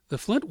The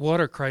Flint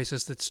water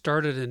crisis that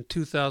started in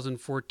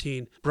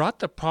 2014 brought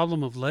the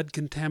problem of lead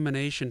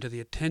contamination to the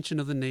attention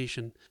of the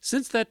nation.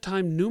 Since that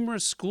time,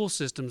 numerous school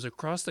systems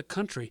across the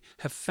country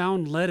have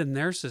found lead in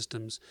their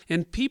systems,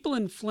 and people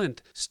in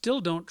Flint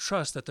still don't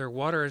trust that their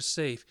water is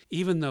safe,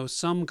 even though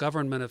some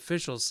government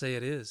officials say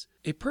it is.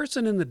 A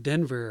person in the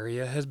Denver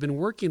area has been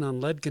working on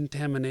lead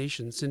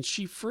contamination since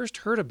she first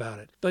heard about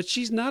it, but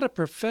she's not a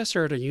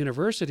professor at a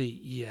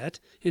university yet,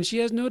 and she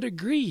has no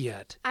degree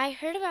yet. I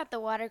heard about the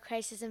water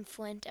crisis in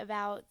Flint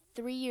about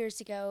 3 years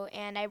ago,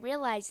 and I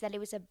realized that it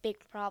was a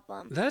big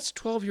problem. That's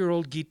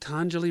 12-year-old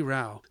Geetanjali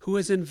Rao, who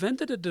has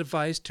invented a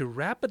device to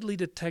rapidly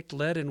detect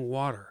lead in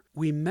water.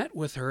 We met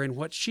with her in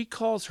what she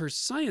calls her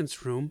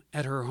science room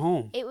at her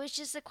home. It was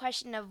just a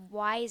question of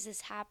why is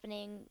this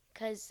happening,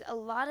 because a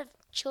lot of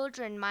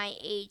children my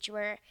age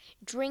were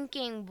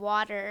drinking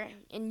water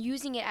and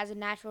using it as a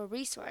natural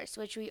resource,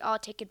 which we all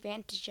take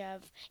advantage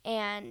of,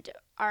 and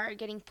are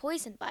getting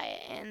poisoned by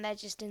it, and that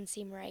just didn't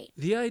seem right.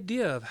 The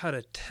idea of how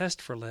to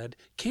test for lead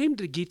came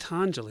to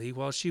Geetanjali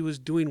while she was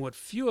doing what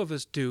few of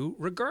us do,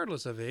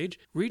 regardless of age,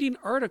 reading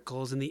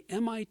articles in the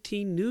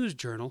MIT News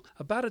Journal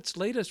about its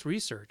latest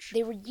research.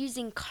 They were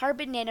using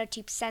carbon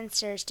nanotube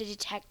sensors to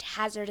detect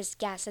hazardous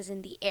gases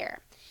in the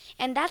air.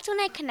 And that's when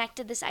I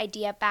connected this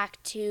idea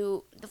back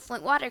to the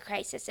Flint water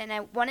crisis, and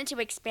I wanted to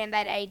expand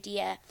that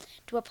idea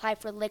to apply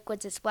for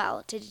liquids as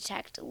well, to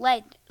detect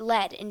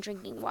lead in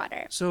drinking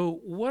water. So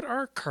what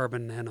are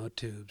carbon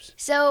nanotubes?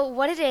 So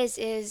what it is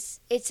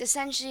it's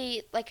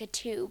essentially like a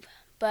tube,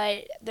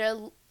 but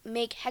they'll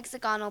make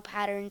hexagonal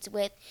patterns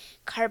with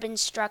carbon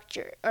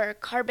structure or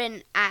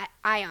carbon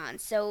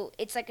ions. So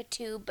it's like a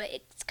tube, but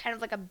it's kind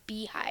of like a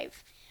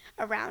beehive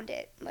around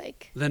it.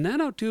 The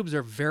nanotubes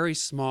are very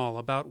small,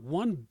 about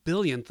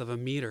 1/1000th of a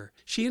meter.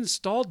 She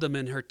installed them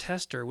in her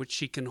tester, which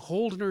she can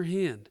hold in her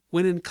hand.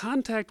 When in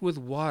contact with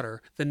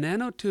water, the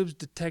nanotubes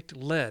detect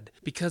lead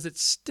because it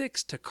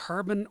sticks to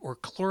carbon or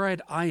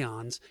chloride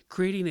ions,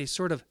 creating a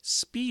sort of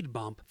speed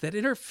bump that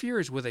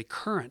interferes with a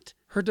current.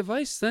 Her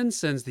device then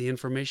sends the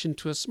information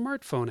to a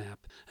smartphone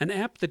app, an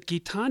app that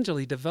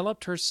Geetanjali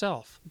developed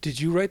herself.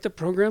 Did you write the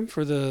program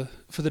for the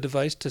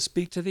device to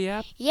speak to the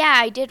app? Yeah,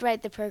 I did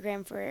write the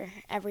program for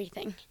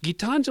everything.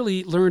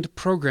 Geetanjali learned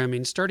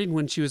programming starting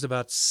when she was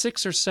about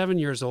 6 or 7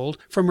 years old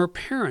from her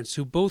parents,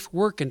 who both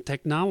work in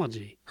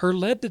technology. Her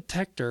lead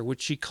detector,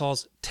 which she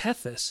calls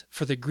Tethys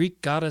for the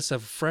Greek goddess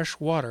of fresh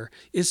water,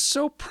 is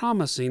so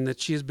promising that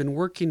she has been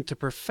working to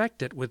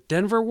perfect it with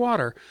Denver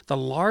Water, the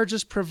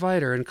largest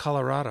provider in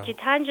Colorado.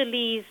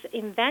 Geetanjali's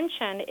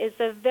invention is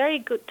a very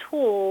good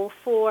tool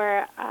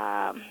for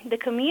the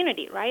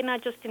community, right?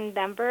 Not just in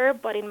Denver,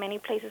 but in many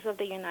places of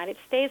the United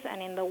States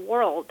and in the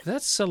world.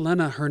 That's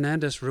Selena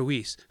Hernandez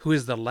Ruiz, who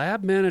is the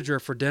lab manager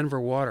for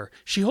Denver Water.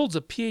 She holds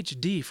a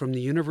PhD from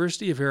the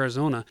University of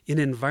Arizona in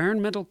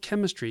environmental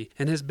chemistry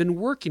and has been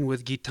working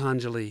with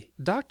Geetanjali.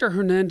 Dr.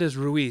 Hernandez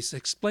Ruiz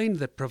explained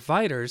that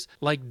providers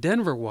like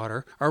Denver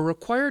Water are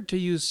required to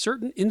use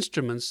certain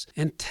instruments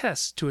and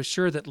tests to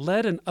assure that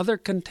lead and other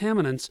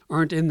contaminants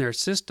aren't in their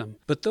system.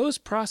 But those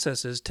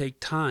processes take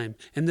time,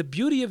 and the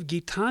beauty of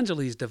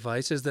Geetanjali's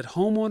device is that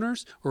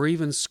homeowners or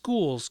even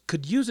schools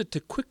could use it to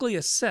quickly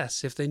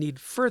assess if they need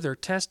further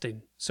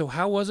testing. So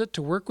how was it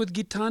to work with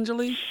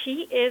Geetanjali?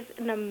 She is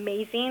an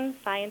amazing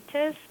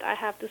scientist. I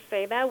have to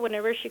say that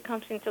whenever she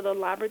comes into the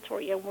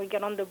laboratory and we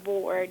get on the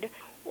board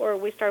or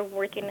we start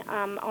working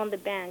on the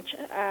bench,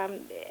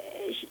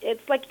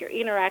 it's like you're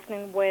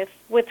interacting with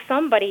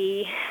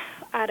somebody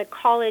at a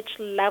college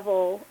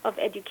level of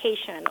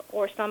education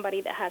or somebody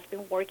that has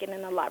been working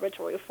in a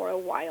laboratory for a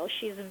while.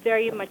 She's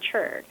very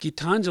mature.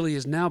 Geetanjali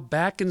is now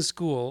back in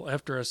school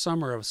after a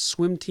summer of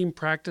swim team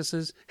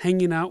practices,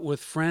 hanging out with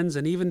friends,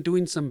 and even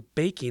doing some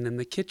baking in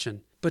the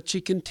kitchen. But she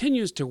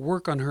continues to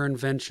work on her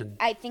invention.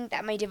 I think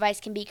that my device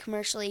can be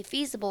commercially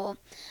feasible.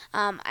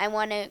 I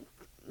want to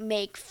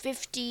make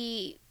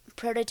 50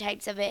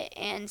 prototypes of it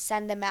and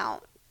send them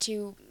out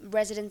to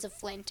residents of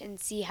Flint and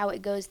see how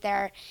it goes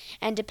there.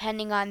 And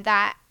depending on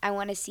that, I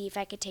want to see if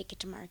I could take it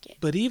to market.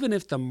 But even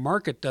if the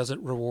market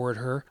doesn't reward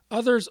her,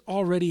 others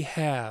already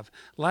have.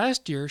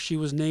 Last year, she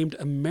was named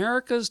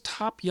America's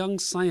Top Young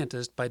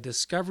Scientist by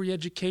Discovery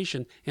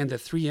Education and the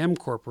 3M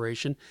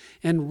Corporation.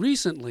 And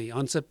recently,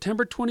 on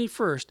September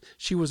 21st,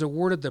 she was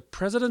awarded the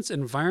President's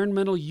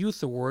Environmental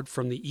Youth Award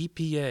from the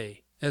EPA.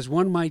 As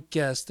one might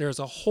guess, there's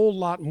a whole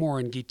lot more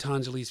in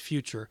Geetanjali's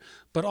future,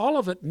 but all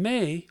of it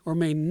may or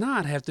may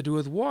not have to do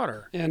with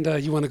water. And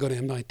you want to go to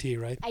MIT,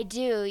 right? I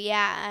do,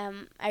 yeah.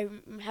 I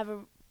have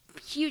a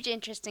huge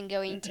interest in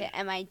going to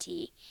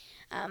MIT.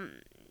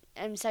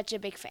 I'm such a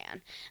big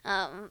fan.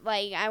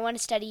 I want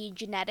to study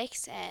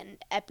genetics and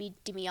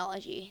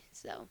epidemiology.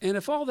 And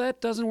if all that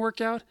doesn't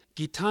work out,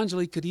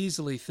 Geetanjali could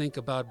easily think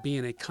about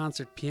being a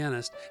concert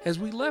pianist. As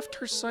we left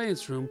her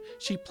science room,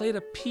 she played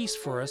a piece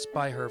for us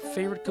by her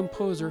favorite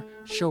composer,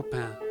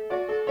 Chopin.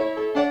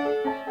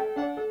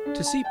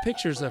 To see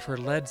pictures of her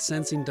lead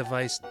sensing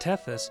device,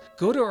 Tethys,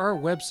 go to our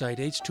website,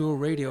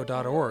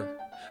 h2oradio.org.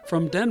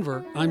 From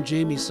Denver, I'm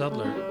Jamie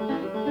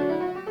Sudler.